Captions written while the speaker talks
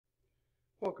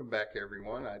Welcome back,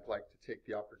 everyone. I'd like to take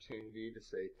the opportunity to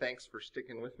say thanks for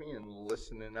sticking with me and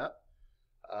listening up.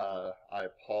 I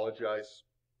apologize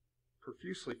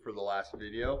profusely for the last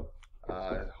video.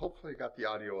 Hopefully I got the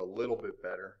audio a little bit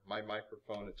better. My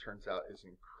microphone, it turns out, is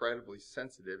incredibly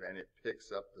sensitive and it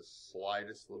picks up the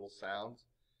slightest little sounds.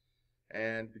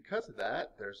 And because of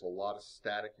that, there's a lot of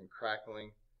static and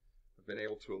crackling. I've been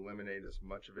able to eliminate as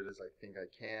much of it as I think I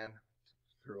can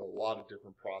through a lot of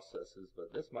different processes,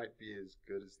 but this might be as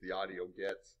good as the audio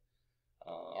gets.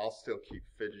 I'll still keep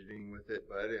fidgeting with it,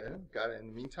 but in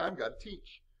the meantime, got to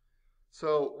teach.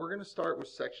 So we're going to start with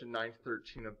section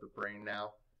 913 of the brain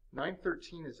now.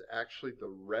 913 is actually the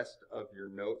rest of your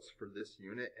notes for this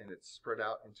unit, and it's spread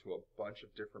out into a bunch of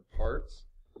different parts.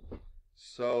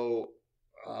 So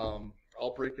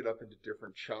I'll break it up into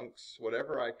different chunks.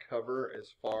 Whatever I cover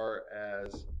as far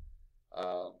as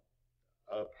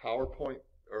a PowerPoint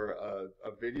or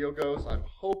a video goes, I'm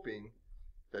hoping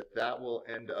that that will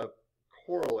end up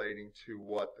correlating to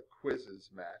what the quizzes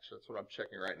match. That's what I'm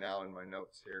checking right now in my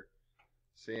notes here,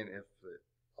 seeing if it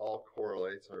all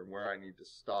correlates or where I need to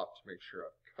stop to make sure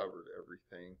I've covered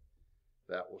everything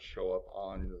that will show up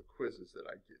on the quizzes that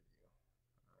I give you.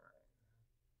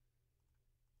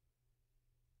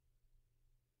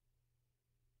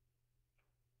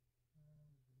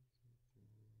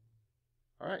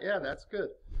 All right, yeah, that's good.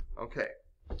 Okay,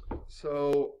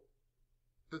 so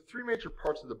the three major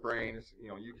parts of the brain,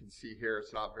 you can see here,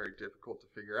 it's not very difficult to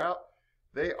figure out.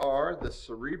 They are the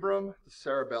cerebrum, the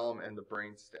cerebellum, and the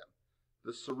brainstem.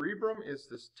 The cerebrum is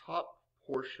this top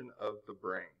portion of the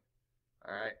brain.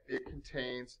 All right, it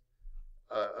contains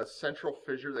a central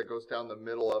fissure that goes down the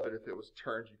middle of it. If it was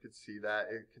turned, you could see that.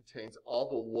 It contains all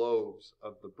the lobes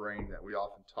of the brain that we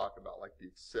often talk about, like the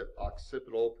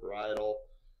occipital, parietal,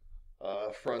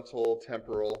 frontal,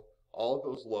 temporal. All of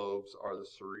those lobes are the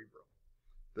cerebrum.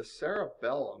 The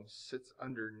cerebellum sits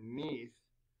underneath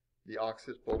the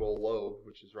occipital lobe,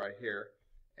 which is right here,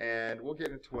 and we'll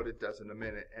get into what it does in a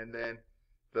minute. And then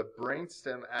the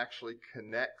brainstem actually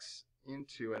connects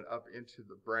into and up into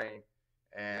the brain,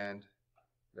 and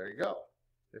there you go.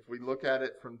 If we look at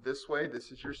it from this way,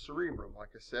 this is your cerebrum.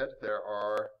 Like I said,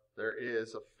 there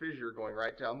is a fissure going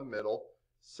right down the middle,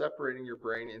 separating your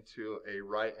brain into a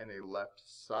right and a left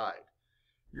side.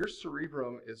 Your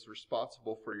cerebrum is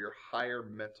responsible for your higher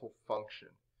mental function.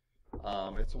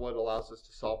 It's what allows us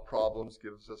to solve problems,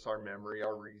 gives us our memory,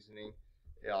 our reasoning.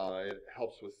 It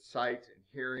helps with sight and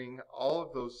hearing. All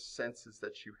of those senses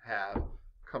that you have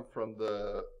come from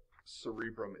the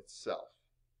cerebrum itself.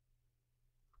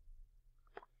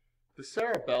 The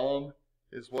cerebellum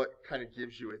is what kind of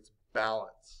gives you its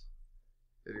balance.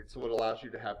 It's what allows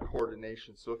you to have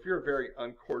coordination. So if you're a very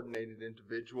uncoordinated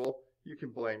individual, you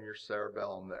can blame your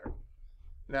cerebellum there.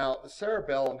 Now, the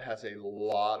cerebellum has a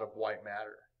lot of white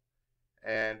matter.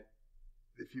 And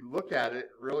if you look at it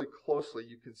really closely,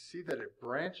 you can see that it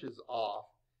branches off,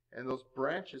 and those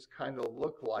branches kind of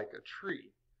look like a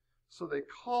tree. So they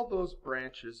call those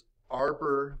branches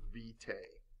arbor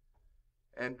vitae.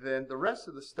 And then the rest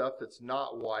of the stuff that's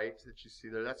not white that you see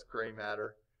there, that's gray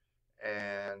matter.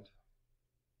 And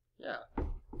yeah,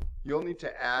 you'll need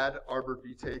to add arbor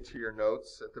vitae to your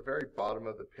notes at the very bottom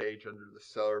of the page under the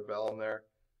cerebellum there.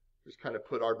 Just kind of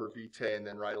put arbor vitae and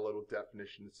then write a little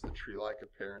definition. It's the tree-like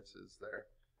appearances there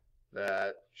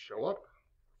that show up.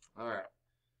 All right.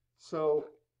 So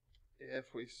if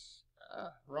we,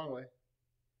 wrong way.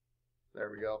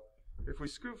 There we go. If we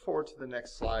scoot forward to the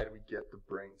next slide, we get the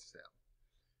brainstem.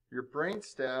 Your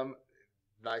brainstem,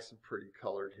 nice and pretty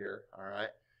colored here, all right?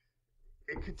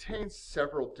 It contains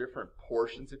several different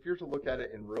portions. If you're to look at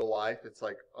it in real life, it's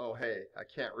like, oh, hey, I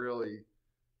can't really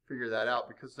figure that out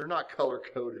because they're not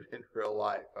color-coded in real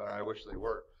life. I wish they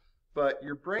were. But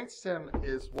your brainstem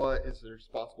is what is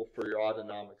responsible for your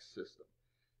autonomic system.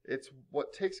 It's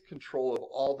what takes control of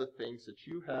all the things that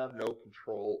you have no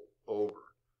control over.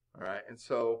 All right, and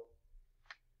so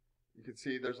you can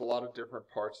see there's a lot of different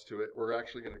parts to it. We're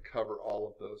actually going to cover all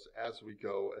of those as we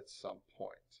go at some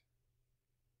point.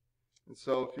 And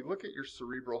so if you look at your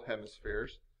cerebral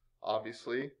hemispheres,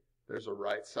 obviously there's a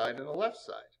right side and a left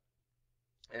side.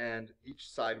 And each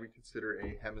side we consider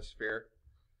a hemisphere.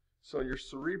 So your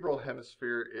cerebral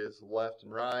hemisphere is left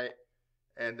and right,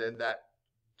 and then that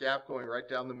gap going right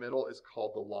down the middle is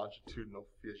called the longitudinal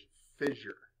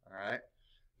fissure. All right.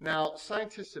 Now,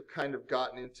 scientists have kind of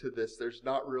gotten into this. There's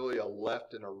not really a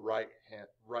left and a right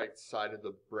side of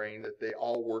the brain, that they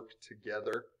all work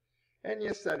together. And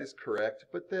yes, that is correct,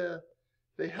 but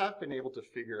they have been able to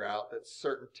figure out that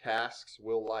certain tasks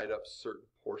will light up certain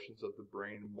portions of the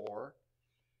brain more.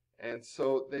 And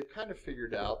so they've kind of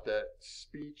figured out that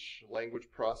speech, language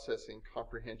processing,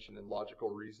 comprehension, and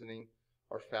logical reasoning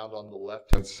are found on the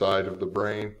left-hand side of the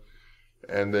brain.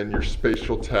 And then your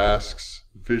spatial tasks,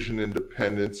 vision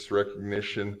independence,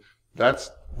 recognition, that's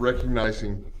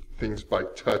recognizing things by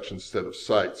touch instead of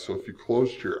sight. So if you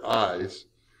closed your eyes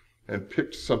and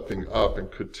picked something up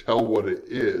and could tell what it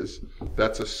is,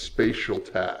 that's a spatial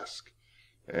task.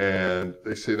 And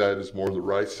they say that is more the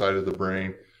right side of the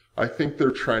brain. I think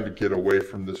they're trying to get away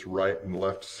from this right and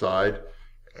left side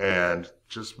and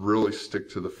just really stick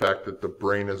to the fact that the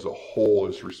brain as a whole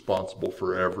is responsible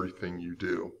for everything you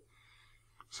do.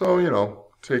 So, you know,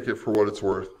 take it for what it's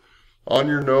worth. On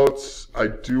your notes, I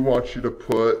do want you to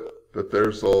put that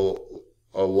there's a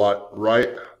lot,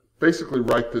 basically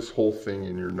write this whole thing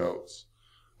in your notes.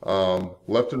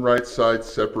 Left and right side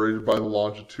separated by the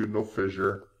longitudinal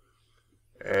fissure,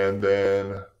 and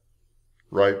then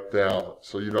write down,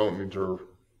 so you don't need to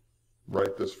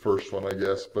write this first one, I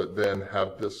guess, but then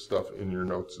have this stuff in your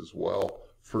notes as well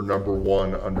for number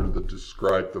 1 under the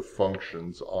describe the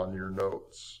functions on your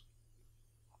notes.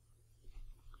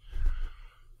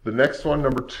 The next one,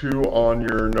 number 2 on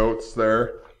your notes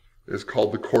there, is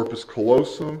called the corpus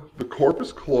callosum. The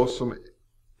corpus callosum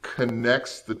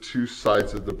connects the two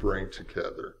sides of the brain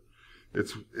together.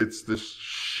 It's this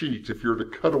sheet. If you were to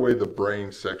cut away the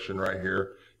brain section right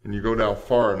here, and you go down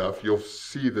far enough, you'll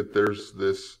see that there's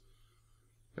this,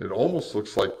 it almost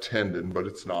looks like tendon, but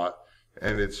it's not.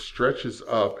 And it stretches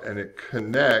up and it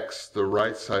connects the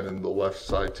right side and the left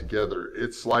side together.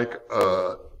 It's like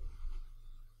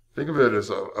think of it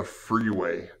as a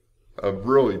freeway, a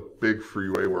really big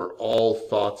freeway where all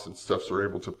thoughts and stuffs are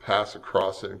able to pass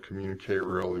across it and communicate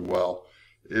really well.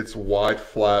 It's a wide,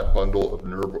 flat bundle of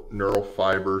neural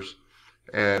fibers.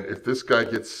 And if this guy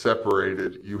gets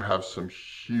separated, you have some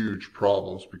huge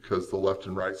problems because the left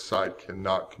and right side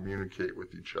cannot communicate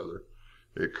with each other.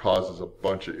 It causes a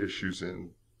bunch of issues in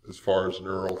as far as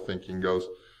neural thinking goes.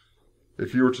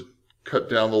 If you were to cut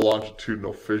down the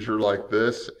longitudinal fissure like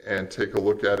this and take a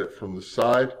look at it from the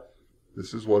side,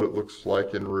 this is what it looks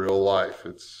like in real life.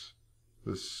 It's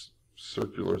this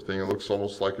circular thing. It looks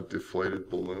almost like a deflated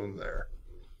balloon there.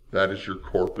 That is your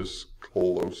corpus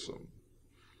callosum.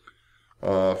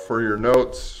 For your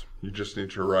notes, you just need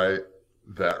to write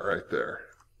that right there.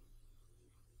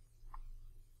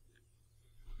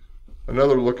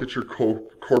 Another look at your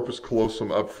corpus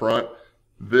callosum up front.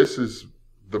 This is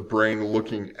the brain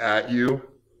looking at you.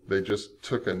 They just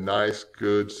took a nice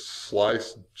good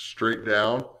slice straight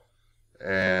down,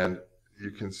 and you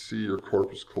can see your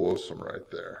corpus callosum right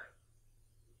there.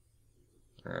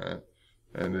 All right,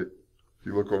 and if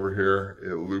you look over here,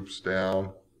 it loops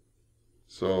down,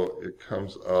 so it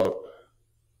comes up,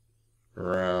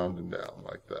 around, and down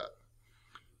like that.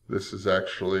 This is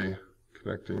actually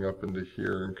connecting up into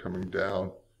here and coming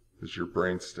down is your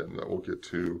brainstem that we'll get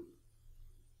to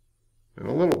in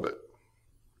a little bit.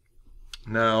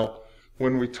 Now,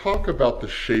 when we talk about the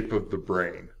shape of the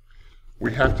brain,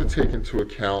 we have to take into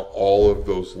account all of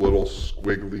those little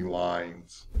squiggly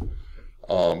lines.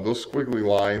 Those squiggly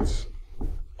lines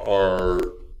are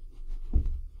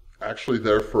actually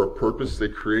there for a purpose. They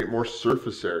create more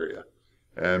surface area,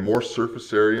 and more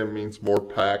surface area means more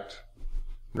packed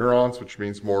neurons, which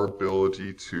means more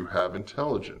ability to have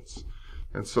intelligence.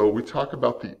 And so we talk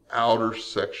about the outer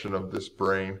section of this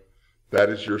brain. That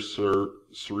is your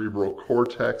cerebral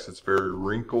cortex. It's very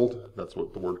wrinkled. That's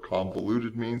what the word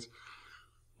convoluted means.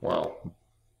 Well,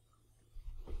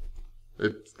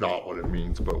 it's not what it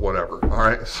means, but whatever. All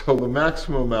right, so the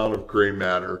maximum amount of gray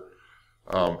matter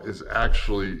is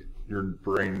actually your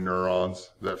brain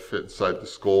neurons that fit inside the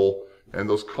skull. And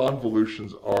those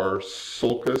convolutions are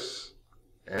sulcus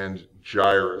and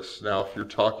gyrus. Now, if you're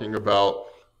talking about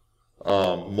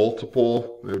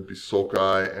multiple, it would be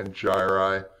sulci and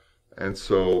gyri. And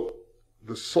so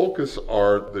the sulcus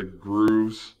are the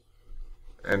grooves,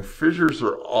 and fissures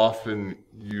are often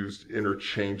used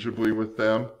interchangeably with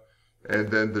them. And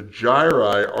then the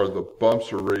gyri are the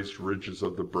bumps or raised ridges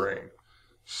of the brain.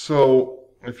 So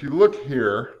if you look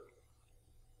here,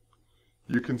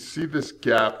 you can see this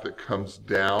gap that comes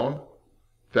down.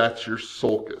 That's your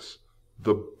sulcus.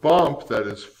 The bump that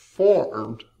is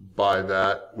formed by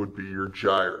that would be your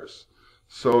gyrus.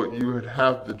 So you would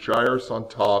have the gyrus on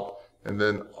top, and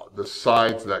then the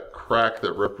sides, that crack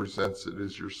that represents it,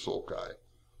 is your sulci.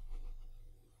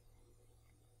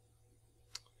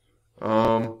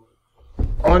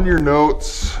 On your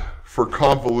notes for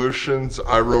convolutions,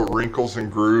 I wrote wrinkles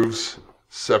and grooves,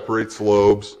 separates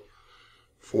lobes.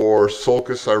 For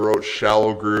sulcus, I wrote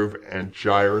shallow groove, and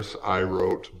gyrus, I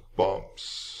wrote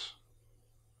bumps.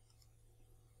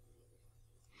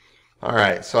 All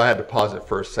right, so I had to pause it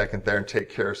for a second there and take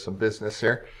care of some business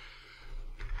here.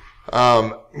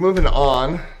 Moving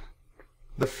on,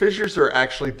 the fissures are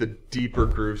actually the deeper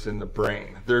grooves in the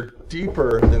brain. They're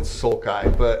deeper than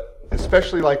sulci, but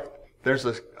especially like there's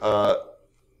a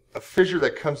fissure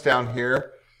that comes down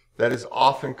here that is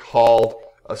often called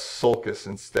a sulcus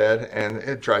instead, and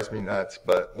it drives me nuts,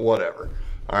 but whatever.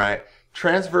 All right.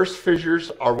 Transverse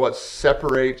fissures are what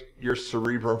separate your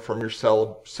cerebrum from your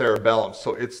cerebellum.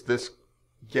 So it's this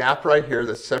gap right here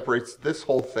that separates this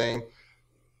whole thing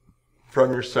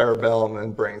from your cerebellum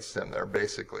and brainstem there,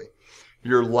 basically.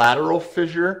 Your lateral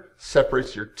fissure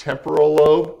separates your temporal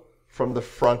lobe from the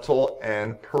frontal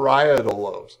and parietal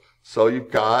lobes. So you've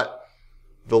got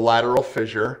the lateral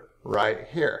fissure right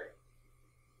here.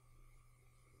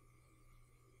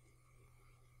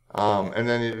 And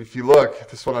then if you look,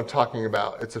 this is what I'm talking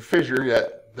about. It's a fissure,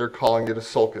 yet they're calling it a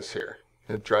sulcus here.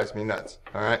 It drives me nuts,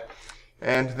 all right?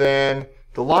 And then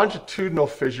the longitudinal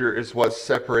fissure is what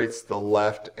separates the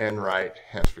left and right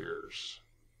hemispheres.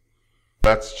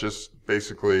 That's just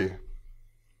basically,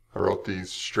 I wrote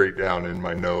these straight down in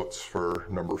my notes for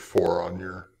number 4 on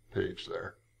your page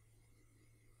there.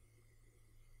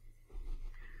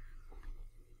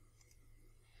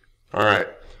 All right.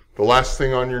 The last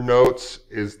thing on your notes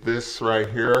is this right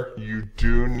here. You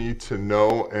do need to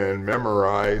know and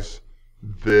memorize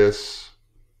this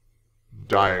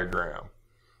diagram.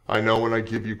 I know when I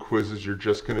give you quizzes, you're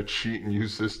just going to cheat and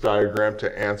use this diagram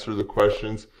to answer the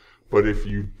questions. But if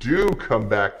you do come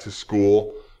back to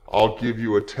school, I'll give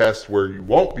you a test where you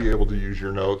won't be able to use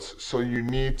your notes. So you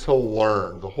need to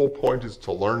learn. The whole point is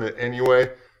to learn it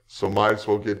anyway. So might as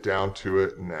well get down to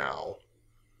it now.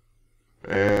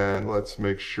 And let's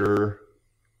make sure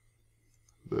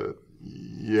that,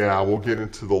 yeah, we'll get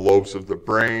into the lobes of the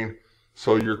brain.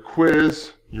 So your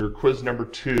quiz number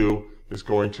 2 is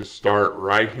going to start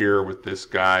right here with this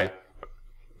guy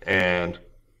and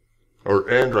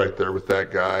end right there with that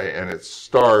guy, and it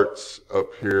starts up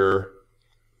here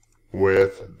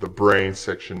with the brain,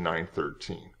 section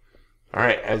 913. All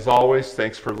right, as always,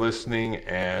 thanks for listening,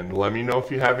 and let me know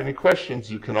if you have any questions.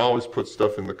 You can always put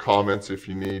stuff in the comments if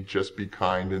you need. Just be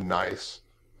kind and nice.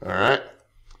 All right?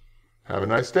 Have a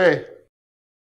nice day.